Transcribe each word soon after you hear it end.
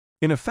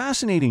In a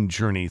fascinating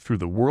journey through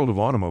the world of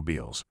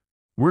automobiles,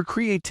 where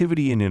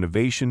creativity and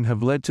innovation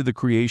have led to the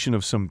creation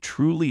of some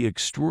truly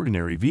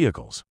extraordinary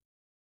vehicles.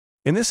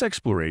 In this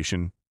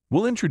exploration,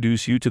 we'll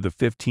introduce you to the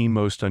 15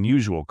 most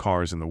unusual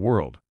cars in the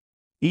world,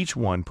 each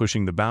one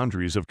pushing the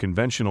boundaries of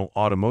conventional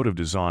automotive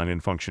design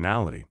and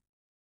functionality.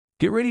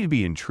 Get ready to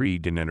be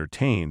intrigued and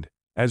entertained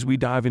as we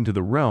dive into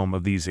the realm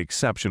of these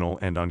exceptional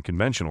and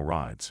unconventional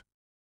rides.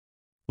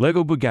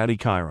 Lego Bugatti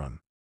Chiron.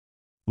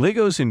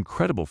 Lego's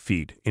incredible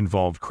feat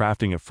involved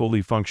crafting a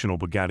fully functional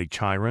Bugatti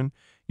Chiron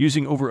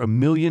using over 1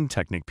 million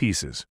Technic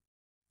pieces.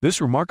 This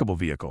remarkable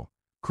vehicle,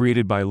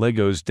 created by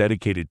Lego's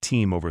dedicated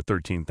team over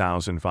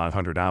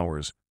 13,500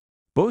 hours,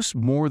 boasts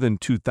more than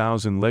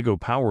 2,000 Lego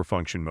power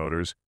function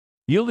motors,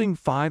 yielding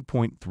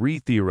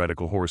 5.3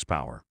 theoretical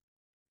horsepower.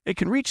 It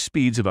can reach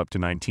speeds of up to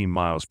 19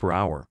 miles per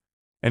hour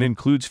and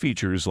includes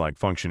features like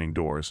functioning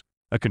doors,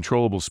 a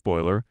controllable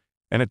spoiler,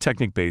 and a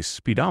Technic-based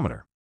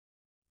speedometer.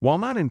 While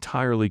not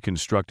entirely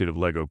constructed of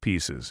Lego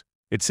pieces,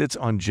 it sits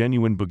on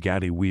genuine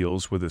Bugatti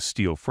wheels with a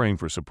steel frame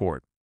for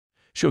support,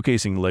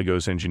 showcasing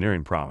Lego's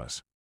engineering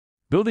prowess.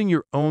 Building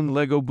your own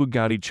Lego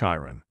Bugatti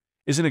Chiron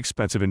is an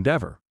expensive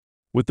endeavor,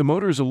 with the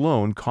motors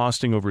alone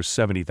costing over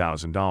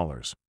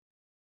 $70,000.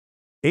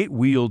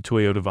 8-wheeled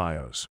Toyota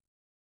Vios.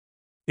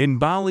 In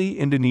Bali,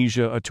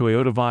 Indonesia, a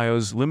Toyota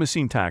Vios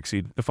limousine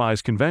taxi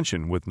defies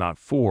convention with not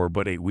 4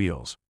 but 8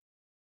 wheels.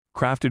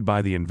 Crafted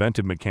by the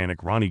inventive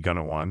mechanic Ronnie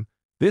Gunawan,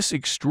 this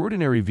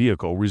extraordinary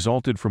vehicle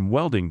resulted from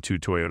welding 2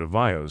 Toyota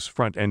Vios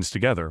front ends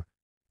together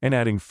and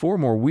adding 4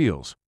 more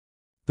wheels.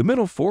 The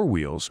middle 4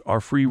 wheels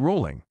are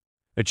free-rolling,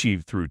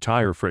 achieved through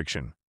tire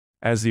friction,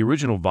 as the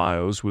original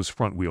Vios was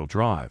front-wheel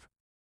drive.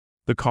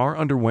 The car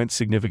underwent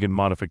significant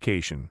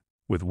modification,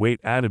 with weight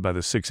added by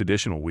the 6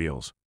 additional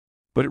wheels,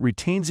 but it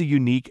retains a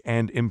unique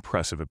and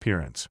impressive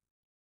appearance.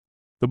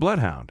 The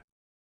Bloodhound.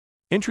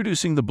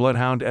 Introducing the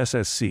Bloodhound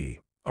SSC,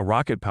 a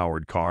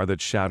rocket-powered car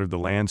that shattered the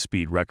land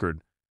speed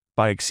record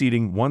by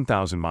exceeding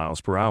 1,000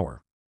 miles per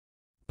hour.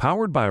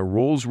 Powered by a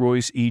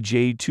Rolls-Royce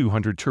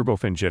EJ200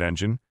 turbofan jet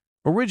engine,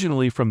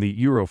 originally from the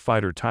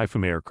Eurofighter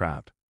Typhoon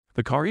aircraft,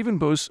 the car even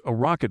boasts a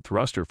rocket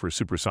thruster for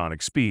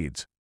supersonic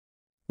speeds.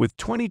 With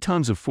 20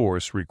 tons of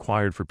force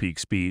required for peak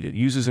speed, it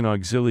uses an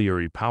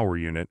auxiliary power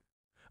unit,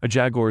 a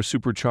Jaguar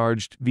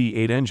supercharged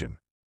V8 engine,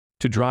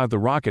 to drive the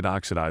rocket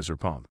oxidizer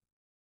pump.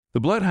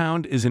 The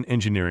Bloodhound is an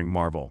engineering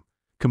marvel,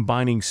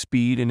 combining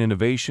speed and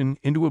innovation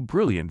into a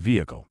brilliant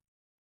vehicle.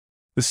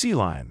 The Sea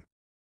Lion.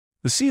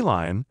 The Sea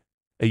Lion,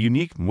 a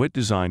unique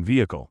Mwit-designed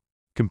vehicle,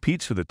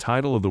 competes for the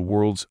title of the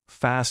world's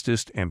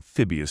fastest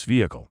amphibious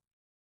vehicle.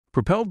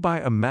 Propelled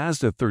by a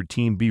Mazda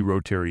 13B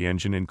rotary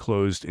engine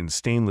enclosed in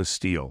stainless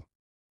steel,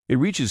 it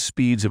reaches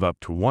speeds of up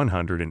to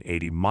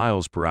 180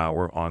 miles per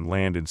hour on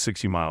land and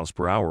 60 miles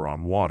per hour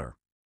on water.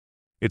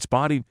 Its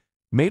body,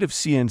 made of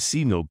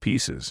CNC milled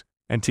pieces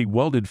and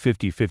TIG-welded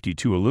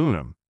 5052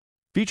 aluminum,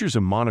 features a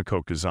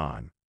monocoque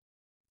design.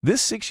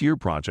 This 6-year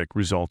project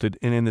resulted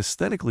in an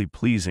aesthetically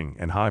pleasing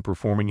and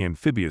high-performing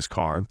amphibious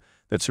car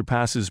that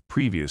surpasses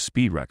previous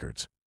speed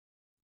records.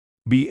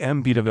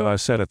 BMW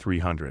Isetta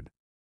 300.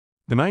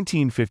 The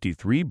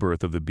 1953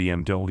 birth of the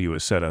BMW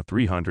Isetta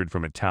 300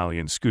 from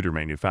Italian scooter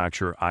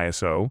manufacturer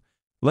ISO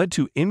led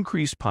to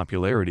increased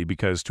popularity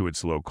because to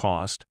its low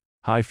cost,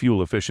 high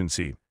fuel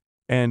efficiency,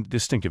 and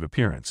distinctive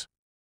appearance.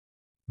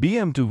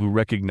 BMW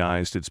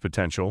recognized its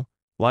potential,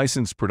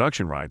 licensed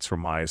production rights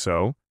from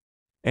ISO,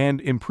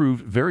 and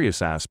improved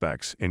various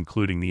aspects,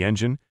 including the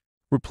engine,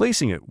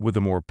 replacing it with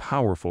a more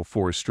powerful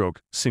 4-stroke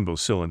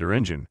single-cylinder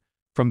engine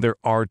from their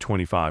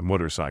R25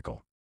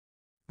 motorcycle.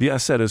 The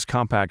Isetta's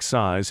compact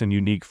size and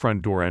unique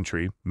front door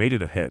entry made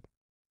it a hit,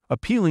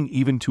 appealing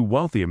even to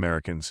wealthy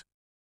Americans.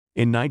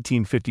 In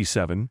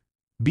 1957,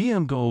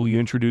 BMW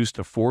introduced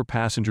a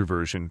 4-passenger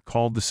version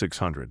called the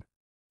 600,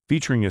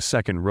 featuring a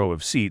second row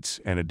of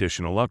seats and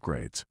additional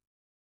upgrades.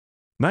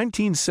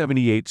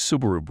 1978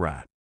 Subaru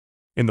Brat.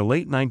 In the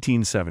late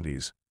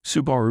 1970s,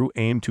 Subaru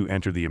aimed to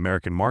enter the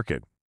American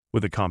market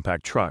with a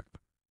compact truck,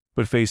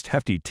 but faced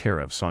hefty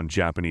tariffs on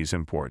Japanese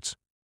imports.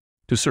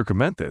 To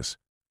circumvent this,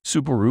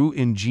 Subaru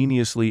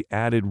ingeniously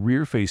added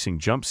rear-facing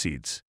jump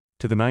seats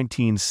to the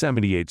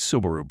 1978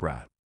 Subaru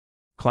Brat,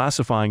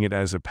 classifying it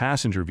as a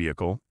passenger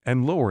vehicle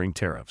and lowering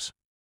tariffs.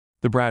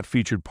 The Brat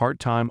featured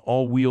part-time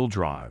all-wheel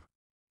drive,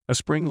 a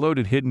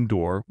spring-loaded hidden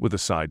door with a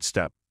side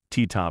step,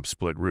 T-top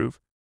split roof,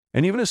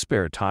 and even a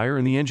spare tire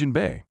in the engine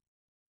bay.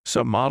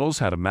 Some models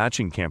had a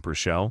matching camper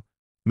shell,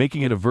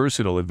 making it a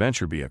versatile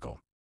adventure vehicle.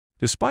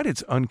 Despite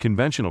its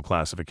unconventional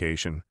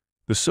classification,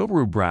 the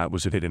Subaru Brat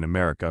was a hit in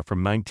America from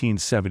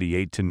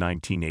 1978 to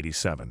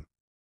 1987.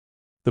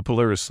 The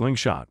Polaris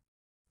Slingshot.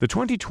 The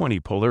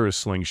 2020 Polaris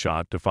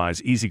Slingshot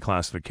defies easy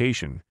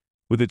classification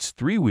with its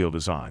 3-wheel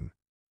design,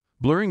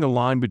 blurring the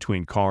line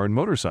between car and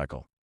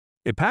motorcycle.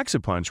 It packs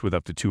a punch with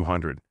up to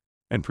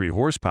 203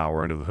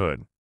 horsepower under the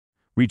hood,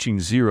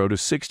 reaching 0 to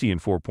 60 in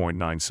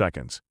 4.9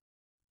 seconds.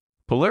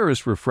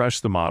 Polaris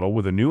refreshed the model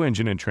with a new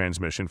engine and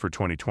transmission for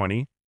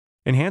 2020,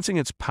 enhancing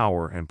its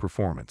power and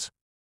performance.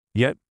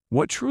 Yet,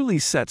 What truly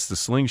sets the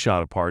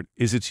Slingshot apart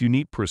is its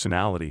unique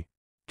personality,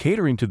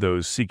 catering to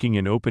those seeking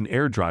an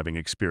open-air driving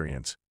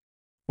experience.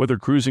 Whether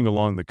cruising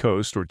along the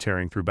coast or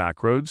tearing through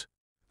back roads,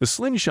 the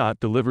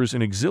Slingshot delivers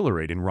an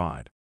exhilarating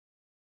ride.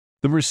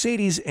 The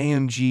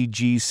Mercedes-AMG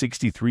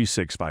G63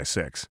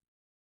 6x6,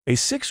 a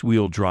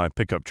six-wheel drive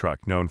pickup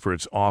truck known for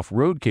its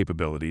off-road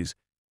capabilities,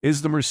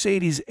 is the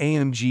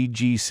Mercedes-AMG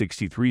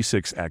G63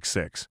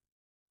 6x6.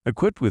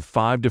 Equipped with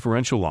 5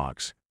 differential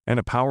locks and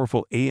a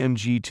powerful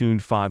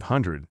AMG-tuned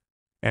 500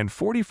 and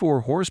 44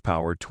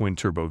 horsepower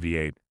twin-turbo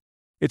V8,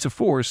 it's a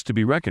force to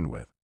be reckoned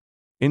with.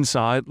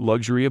 Inside,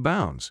 luxury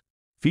abounds,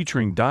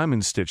 featuring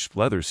diamond-stitched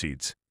leather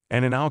seats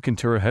and an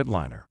Alcantara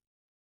headliner.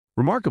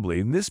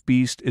 Remarkably, this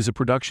beast is a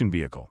production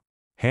vehicle,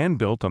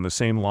 hand-built on the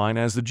same line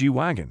as the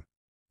G-Wagon.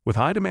 With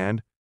high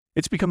demand,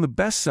 it's become the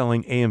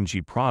best-selling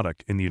AMG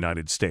product in the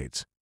United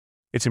States.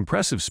 Its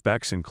impressive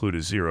specs include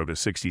a 0 to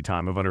 60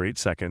 time of under 8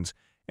 seconds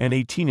and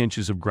 18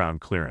 inches of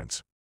ground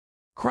clearance.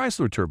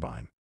 Chrysler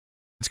Turbine.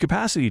 Its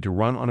capacity to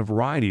run on a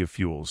variety of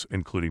fuels,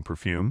 including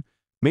perfume,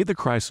 made the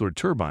Chrysler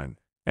Turbine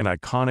an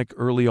iconic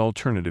early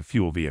alternative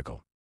fuel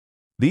vehicle.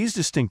 These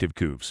distinctive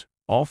coupes,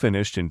 all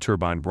finished in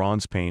turbine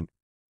bronze paint,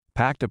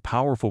 packed a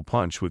powerful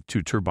punch with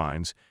 2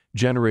 turbines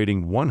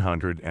generating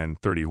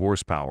 130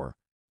 horsepower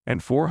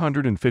and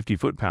 450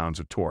 foot-pounds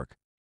of torque.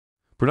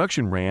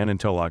 Production ran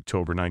until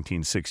October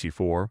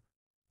 1964,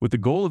 with the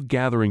goal of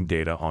gathering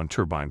data on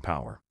turbine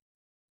power.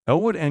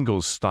 Elwood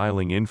Engel's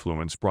styling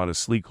influence brought a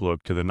sleek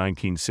look to the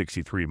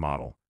 1963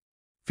 model,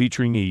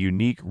 featuring a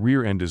unique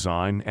rear-end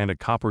design and a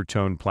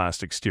copper-toned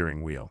plastic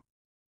steering wheel.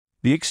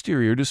 The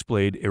exterior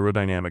displayed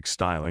aerodynamic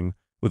styling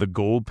with a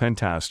gold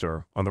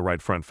Pentastar on the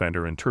right front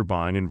fender and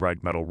turbine in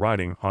bright metal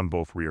writing on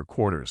both rear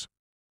quarters.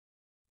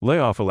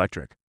 Layoff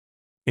electric.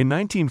 In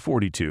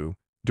 1942,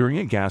 during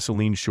a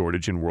gasoline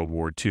shortage in World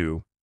War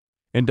II,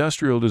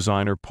 industrial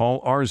designer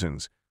Paul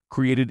Arzens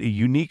created a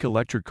unique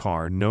electric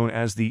car known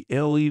as the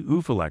Le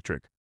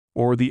Electric,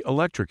 or the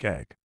Electric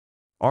Egg.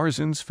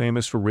 Arzens,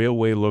 famous for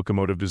railway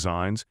locomotive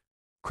designs,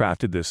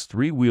 crafted this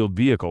 3-wheeled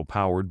vehicle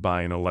powered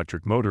by an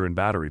electric motor and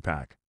battery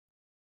pack.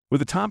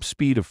 With a top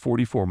speed of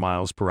 44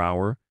 miles per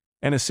hour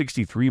and a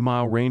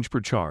 63-mile range per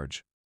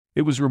charge,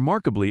 it was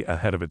remarkably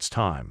ahead of its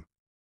time.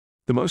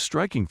 The most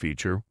striking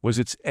feature was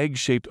its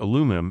egg-shaped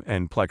aluminum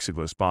and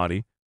plexiglass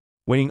body,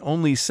 weighing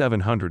only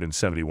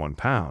 771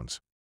 pounds.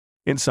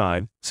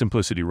 Inside,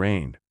 simplicity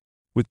reigned,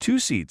 with 2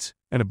 seats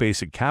and a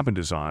basic cabin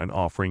design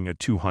offering a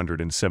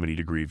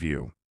 270-degree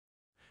view.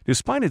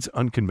 Despite its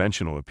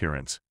unconventional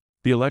appearance,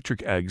 the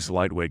Electric Egg's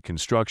lightweight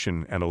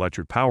construction and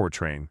electric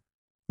powertrain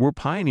were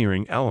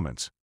pioneering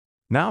elements,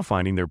 now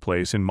finding their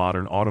place in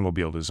modern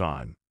automobile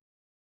design.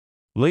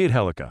 Layet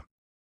Helica.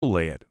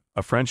 Layet,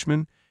 a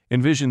Frenchman,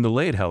 envisioned the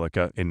Layet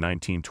Helica in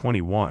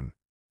 1921,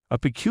 a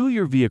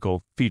peculiar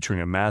vehicle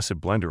featuring a massive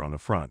blender on the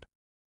front.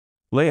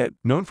 Layet,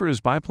 known for his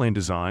biplane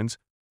designs,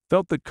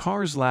 felt that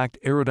cars lacked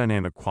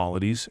aerodynamic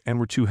qualities and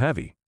were too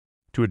heavy.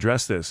 To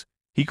address this,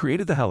 he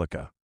created the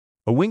Helica,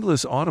 a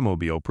wingless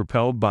automobile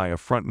propelled by a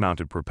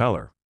front-mounted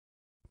propeller.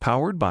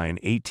 Powered by an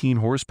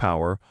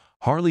 18-horsepower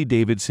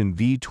Harley-Davidson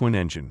V-twin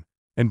engine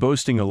and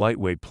boasting a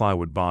lightweight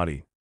plywood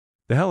body,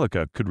 the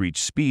Helica could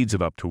reach speeds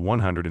of up to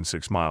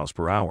 106 miles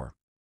per hour.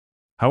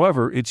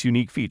 However, its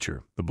unique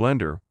feature, the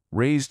blender,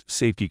 raised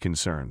safety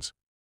concerns.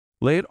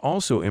 Layet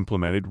also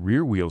implemented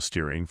rear-wheel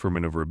steering for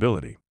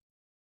maneuverability.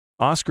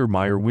 Oscar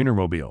Mayer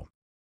Wienermobile.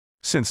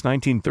 Since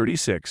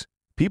 1936,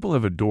 people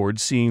have adored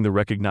seeing the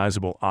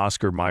recognizable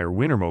Oscar Mayer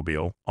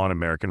Wienermobile on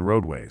American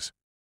roadways.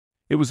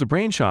 It was the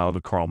brainchild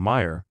of Karl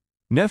Mayer,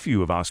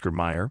 nephew of Oscar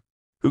Mayer,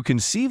 who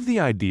conceived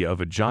the idea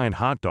of a giant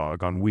hot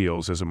dog on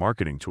wheels as a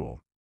marketing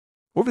tool.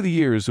 Over the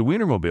years, the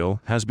Wienermobile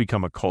has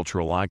become a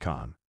cultural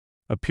icon,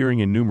 appearing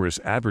in numerous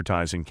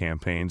advertising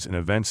campaigns and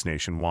events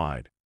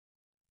nationwide.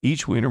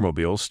 Each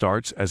Wienermobile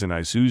starts as an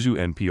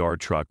Isuzu NPR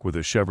truck with a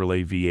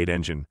Chevrolet V8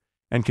 engine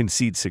and can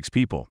seat 6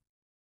 people.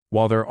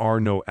 While there are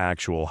no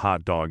actual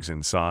hot dogs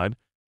inside,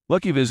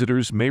 lucky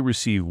visitors may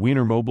receive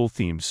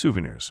Wienermobile-themed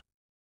souvenirs.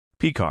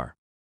 P-Car.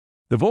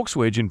 The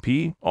Volkswagen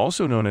P,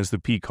 also known as the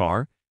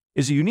P-Car,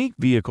 is a unique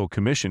vehicle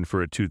commissioned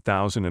for a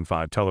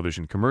 2005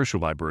 television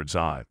commercial by Bird's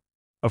Eye,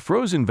 a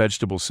frozen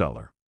vegetable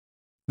seller.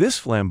 This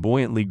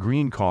flamboyantly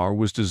green car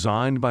was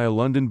designed by a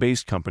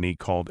London-based company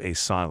called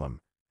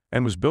Asylum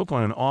and was built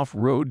on an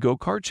off-road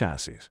go-kart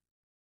chassis.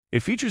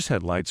 It features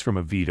headlights from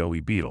a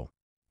VW Beetle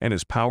and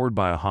is powered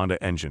by a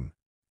Honda engine,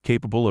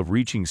 capable of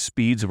reaching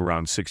speeds of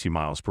around 60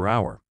 miles per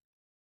hour.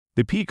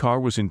 The P-Car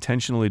was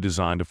intentionally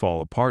designed to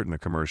fall apart in the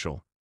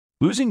commercial,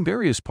 losing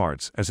various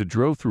parts as it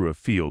drove through a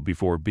field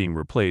before being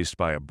replaced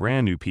by a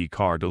brand-new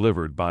P-Car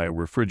delivered by a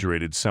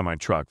refrigerated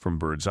semi-truck from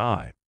Bird's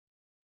Eye.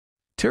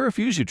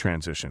 Terrafugia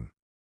Transition.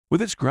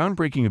 With its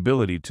groundbreaking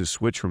ability to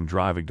switch from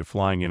driving to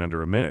flying in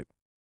under a minute,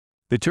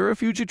 the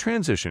Terrafugia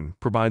Transition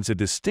provides a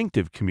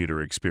distinctive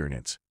commuter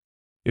experience.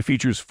 It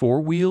features 4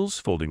 wheels,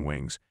 folding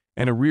wings,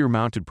 and a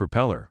rear-mounted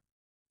propeller,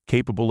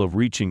 capable of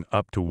reaching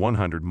up to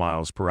 100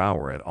 miles per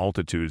hour at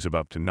altitudes of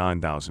up to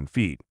 9,000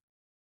 feet.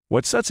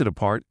 What sets it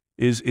apart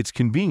is its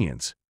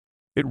convenience.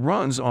 It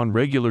runs on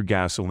regular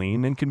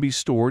gasoline and can be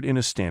stored in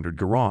a standard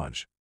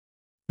garage.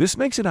 This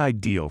makes it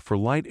ideal for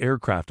light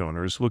aircraft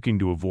owners looking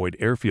to avoid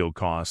airfield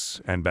costs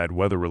and bad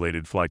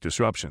weather-related flight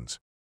disruptions.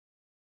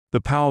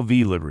 The PAL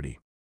V Liberty.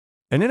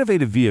 An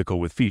innovative vehicle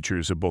with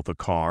features of both a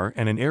car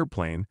and an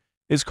airplane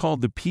is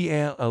called the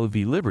PAL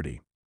V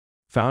Liberty.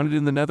 Founded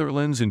in the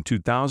Netherlands in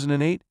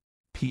 2008,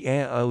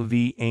 PAL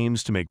V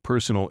aims to make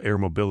personal air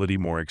mobility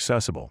more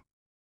accessible.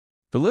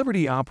 The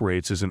Liberty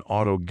operates as an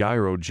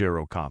auto-gyro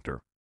gyrocopter,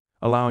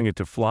 allowing it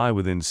to fly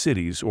within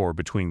cities or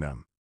between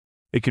them.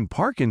 It can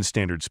park in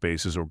standard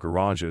spaces or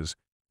garages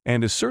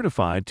and is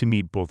certified to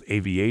meet both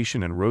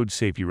aviation and road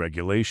safety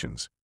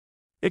regulations.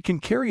 It can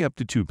carry up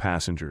to 2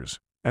 passengers,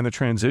 and the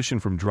transition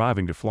from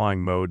driving to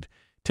flying mode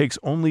takes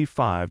only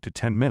 5 to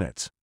 10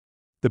 minutes.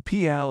 The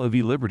PAL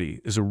V Liberty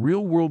is a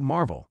real-world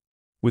marvel,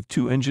 with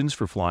 2 engines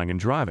for flying and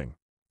driving,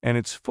 and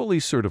it's fully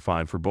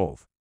certified for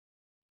both.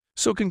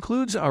 So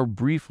concludes our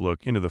brief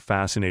look into the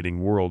fascinating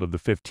world of the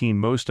 15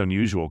 most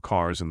unusual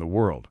cars in the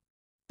world.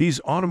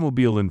 These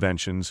automobile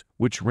inventions,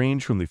 which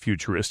range from the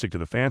futuristic to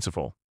the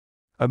fanciful,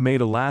 have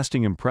made a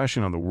lasting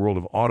impression on the world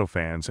of auto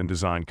fans and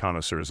design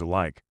connoisseurs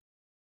alike.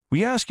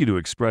 We ask you to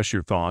express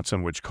your thoughts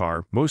on which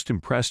car most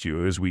impressed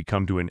you as we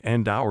come to an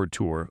end our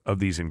tour of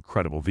these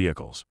incredible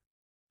vehicles.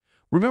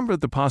 Remember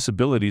that the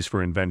possibilities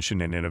for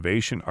invention and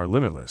innovation are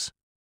limitless,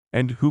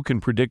 and who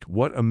can predict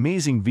what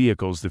amazing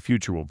vehicles the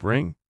future will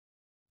bring?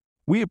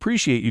 We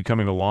appreciate you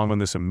coming along on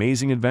this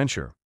amazing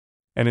adventure,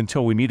 and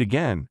until we meet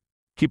again,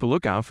 keep a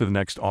lookout for the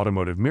next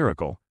automotive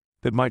miracle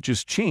that might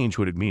just change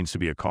what it means to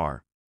be a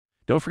car.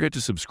 Don't forget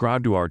to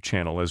subscribe to our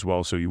channel as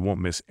well so you won't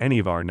miss any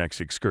of our next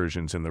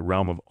excursions in the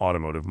realm of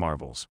automotive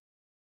marvels.